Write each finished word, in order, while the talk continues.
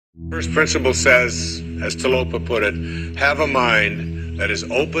First principle says, as Talopa put it, have a mind that is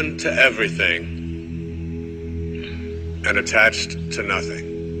open to everything and attached to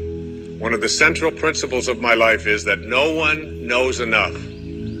nothing. One of the central principles of my life is that no one knows enough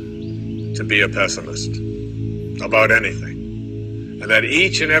to be a pessimist about anything. And that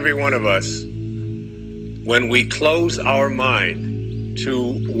each and every one of us, when we close our mind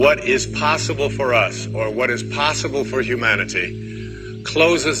to what is possible for us or what is possible for humanity,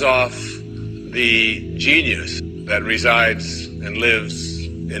 closes off the genius that resides and lives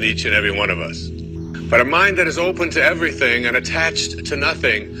in each and every one of us. But a mind that is open to everything and attached to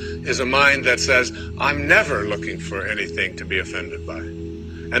nothing is a mind that says, I'm never looking for anything to be offended by.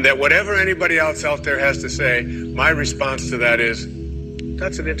 And that whatever anybody else out there has to say, my response to that is,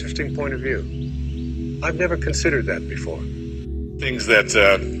 that's an interesting point of view. I've never considered that before. Things that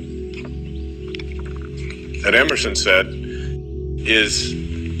Emerson said is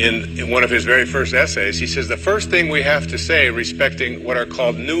in one of his very first essays. He says the first thing we have to say respecting what are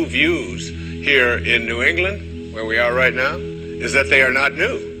called new views here in New England, where we are right now, is that they are not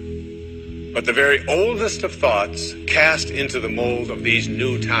new, but the very oldest of thoughts cast into the mold of these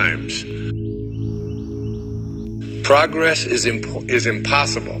new times. Progress is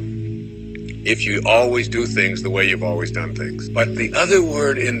impossible if you always do things the way you've always done things. But the other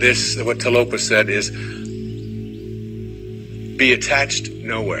word in this, what Talopa said, is be attached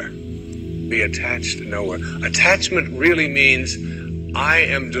nowhere. Be attached nowhere. Attachment really means I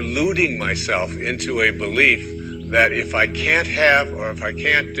am deluding myself into a belief that if I can't have or if I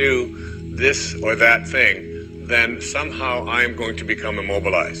can't do this or that thing, then somehow I am going to become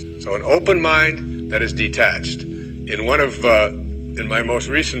immobilized. So an open mind that is detached. In my most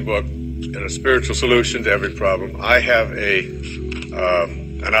recent book, in A Spiritual Solution to Every Problem, I have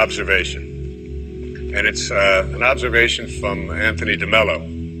an observation. And it's an observation from Anthony DeMello, a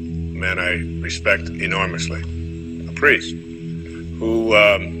man I respect enormously, a priest, who,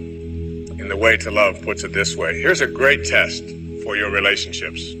 in The Way to Love, puts it this way. Here's a great test for your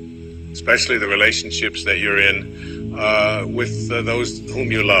relationships, especially the relationships that you're in with those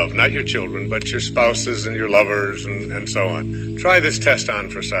whom you love, not your children, but your spouses and your lovers and so on. Try this test on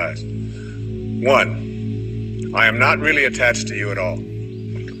for size. 1, I am not really attached to you at all.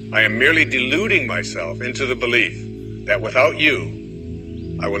 I am merely deluding myself into the belief that without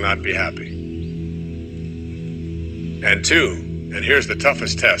you, I will not be happy. And 2, and here's the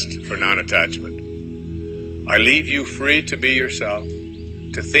toughest test for non-attachment, I leave you free to be yourself,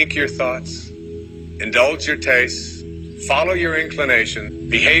 to think your thoughts, indulge your tastes, follow your inclination,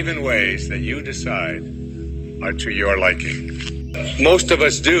 behave in ways that you decide are to your liking. Most of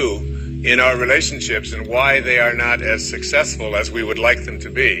us do in our relationships, and why they are not as successful as we would like them to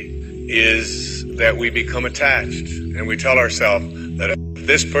be, is that we become attached and we tell ourselves that if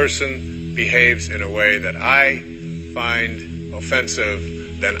this person behaves in a way that I find offensive,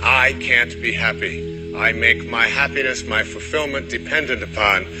 then I can't be happy. I make my happiness, my fulfillment dependent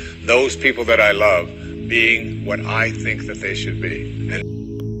upon those people that I love being what I think that they should be.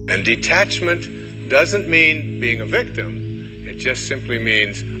 And detachment doesn't mean being a victim. It just simply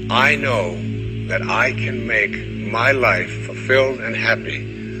means I know that I can make my life fulfilled and happy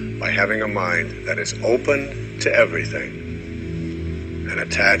by having a mind that is open to everything and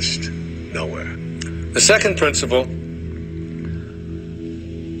attached nowhere. The second principle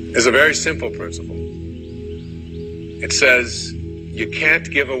is a very simple principle. It says you can't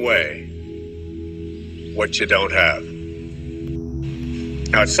give away what you don't have.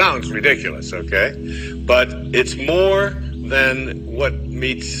 Now, it sounds ridiculous, okay? But it's more than what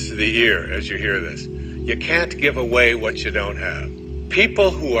meets the ear as you hear this. You can't give away what you don't have.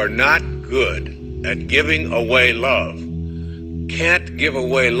 People who are not good at giving away love can't give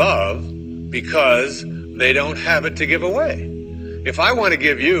away love because they don't have it to give away. If I want to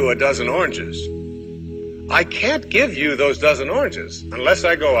give you a dozen oranges, I can't give you those dozen oranges unless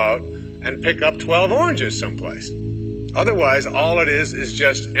I go out and pick up 12 oranges someplace. Otherwise, all it is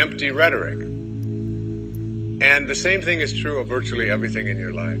just empty rhetoric. And the same thing is true of virtually everything in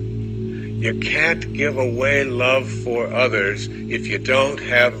your life. You can't give away love for others if you don't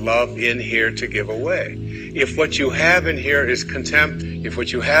have love in here to give away. If what you have in here is contempt, if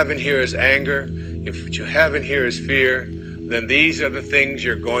what you have in here is anger, if what you have in here is fear, then these are the things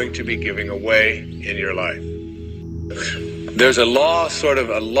you're going to be giving away in your life. There's a law, sort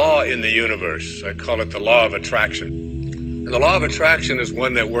of a law in the universe. I call it the law of attraction. And the law of attraction is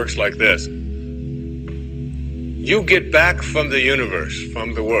one that works like this. You get back from the universe,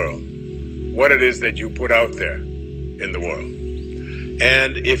 from the world, what it is that you put out there in the world.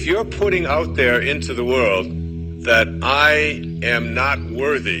 And if you're putting out there into the world that I am not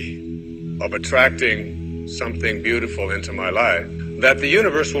worthy of attracting something beautiful into my life, that the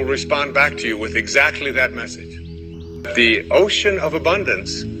universe will respond back to you with exactly that message. The ocean of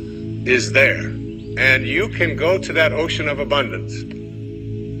abundance is there, and you can go to that ocean of abundance,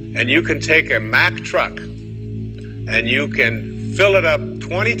 and you can take a Mack truck, and you can fill it up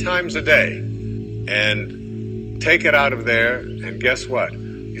 20 times a day, and take it out of there, and guess what?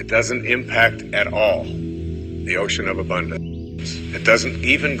 It doesn't impact at all the ocean of abundance. It doesn't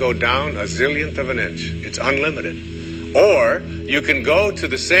even go down a zillionth of an inch. It's unlimited. Or you can go to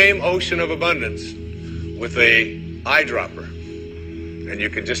the same ocean of abundance with a eyedropper, and you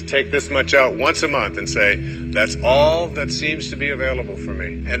can just take this much out once a month and say, that's all that seems to be available for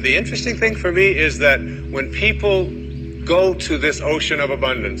me. And the interesting thing for me is that when people go to this ocean of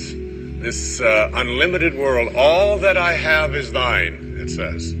abundance, this unlimited world, all that I have is thine, it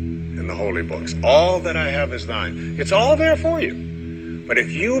says in the holy books. All that I have is thine. It's all there for you. But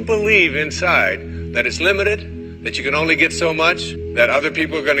if you believe inside that it's limited, that you can only get so much, that other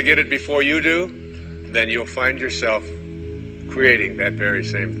people are going to get it before you do, then you'll find yourself creating that very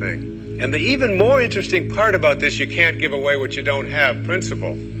same thing. And the even more interesting part about this you can't give away what you don't have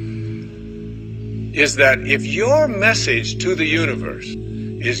principle is that if your message to the universe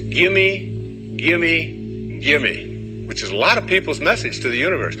is gimme, gimme, gimme, which is a lot of people's message to the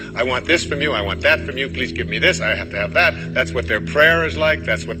universe. I want this from you. I want that from you. Please give me this. I have to have that. That's what their prayer is like.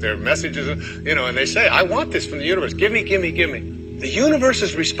 That's what their message is. And they say, I want this from the universe. Gimme, gimme, gimme. The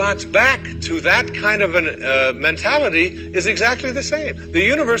universe's response back to that kind of a mentality is exactly the same. The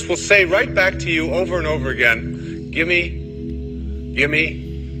universe will say right back to you over and over again, gimme,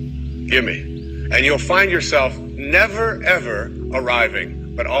 gimme, gimme. And you'll find yourself never, ever arriving,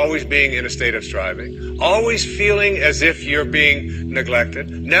 but always being in a state of striving, always feeling as if you're being neglected,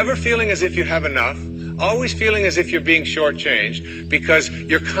 never feeling as if you have enough, always feeling as if you're being shortchanged, because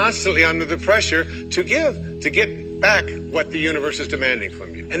you're constantly under the pressure to give, to get back what the universe is demanding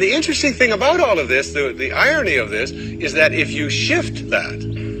from you. And the interesting thing about all of this, the irony of this, is that if you shift that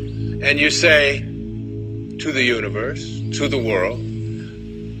and you say to the universe, to the world,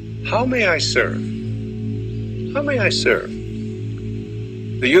 how may I serve? How may I serve?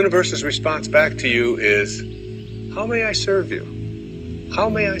 The universe's response back to you is, how may I serve you? How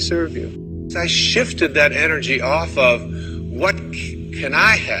may I serve you? I shifted that energy off of what can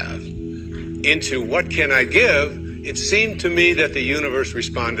I have into what can I give. It seemed to me that the universe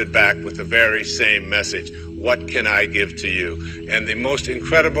responded back with the very same message. What can I give to you? And the most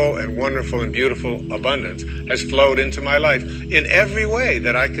incredible and wonderful and beautiful abundance has flowed into my life in every way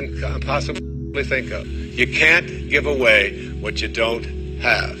that I can possibly think of. You can't give away what you don't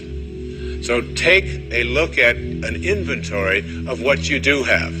have. So take a look at an inventory of what you do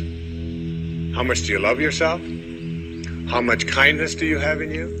have. How much do you love yourself? How much kindness do you have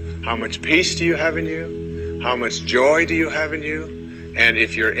in you? How much peace do you have in you? How much joy do you have in you? And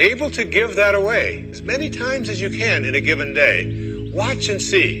if you're able to give that away as many times as you can in a given day, watch and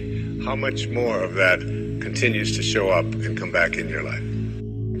see how much more of that continues to show up and come back in your life.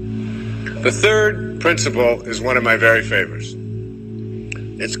 The third principle is one of my very favorites.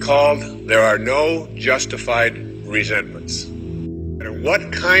 It's called, there are no justified resentments. No matter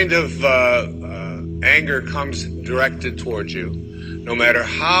what kind of anger comes directed towards you, no matter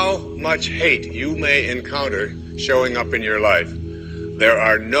how much hate you may encounter showing up in your life, there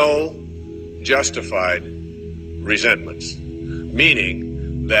are no justified resentments.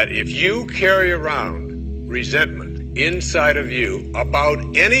 Meaning that if you carry around resentment inside of you about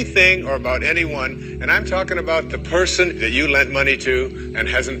anything or about anyone, and I'm talking about the person that you lent money to and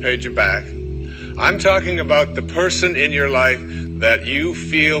hasn't paid you back, I'm talking about the person in your life that you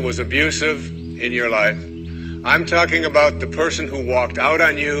feel was abusive in your life, I'm talking about the person who walked out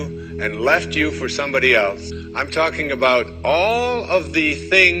on you and left you for somebody else. I'm talking about all of the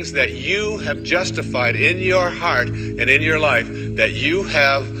things that you have justified in your heart and in your life that you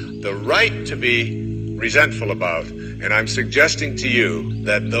have the right to be resentful about. And I'm suggesting to you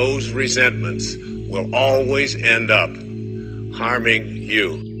that those resentments will always end up harming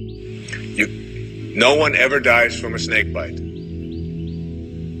you. No one ever dies from a snake bite.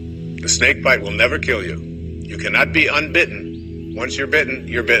 The snake bite will never kill you. You cannot be unbitten. Once you're bitten,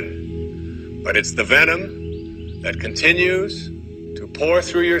 you're bitten. But it's the venom that continues to pour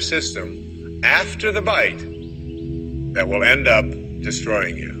through your system after the bite that will end up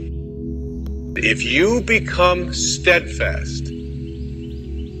destroying you. If you become steadfast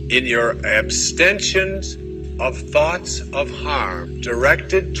in your abstentions of thoughts of harm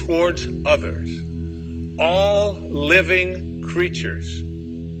directed towards others, all living creatures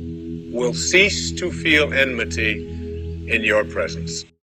will cease to feel enmity in your presence.